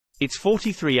It's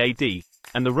 43 AD,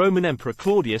 and the Roman Emperor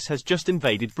Claudius has just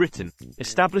invaded Britain,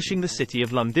 establishing the city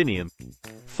of Londinium.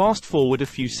 Fast forward a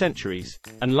few centuries,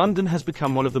 and London has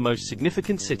become one of the most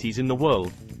significant cities in the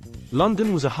world.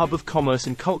 London was a hub of commerce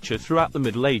and culture throughout the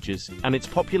Middle Ages, and its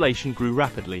population grew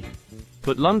rapidly.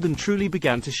 But London truly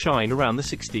began to shine around the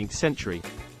 16th century.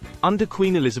 Under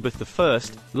Queen Elizabeth I,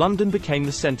 London became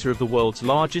the center of the world's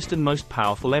largest and most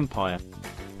powerful empire.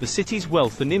 The city's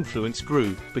wealth and influence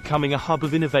grew, becoming a hub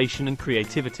of innovation and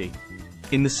creativity.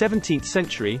 In the 17th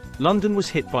century, London was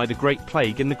hit by the Great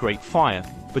Plague and the Great Fire,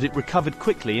 but it recovered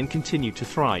quickly and continued to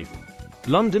thrive.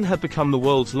 London had become the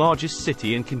world's largest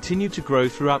city and continued to grow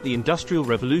throughout the Industrial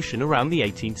Revolution around the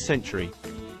 18th century.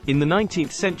 In the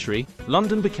 19th century,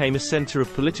 London became a center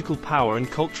of political power and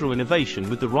cultural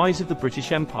innovation with the rise of the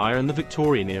British Empire and the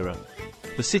Victorian era.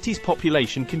 The city's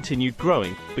population continued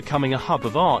growing, becoming a hub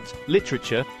of art,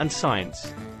 literature, and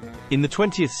science. In the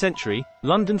 20th century,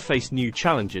 London faced new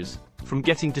challenges, from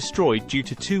getting destroyed due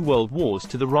to 2 world wars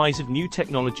to the rise of new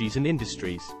technologies and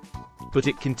industries. But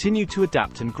it continued to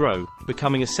adapt and grow,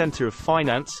 becoming a center of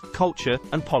finance, culture,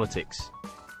 and politics.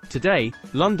 Today,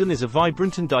 London is a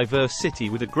vibrant and diverse city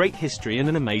with a great history and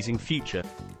an amazing future.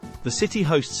 The city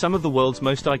hosts some of the world's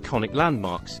most iconic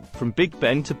landmarks, from Big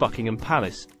Ben to Buckingham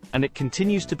Palace, and it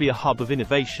continues to be a hub of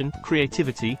innovation,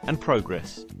 creativity, and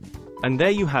progress. And there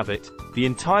you have it, the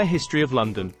entire history of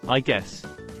London, I guess.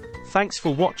 Thanks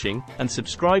for watching, and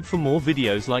subscribe for more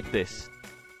videos like this.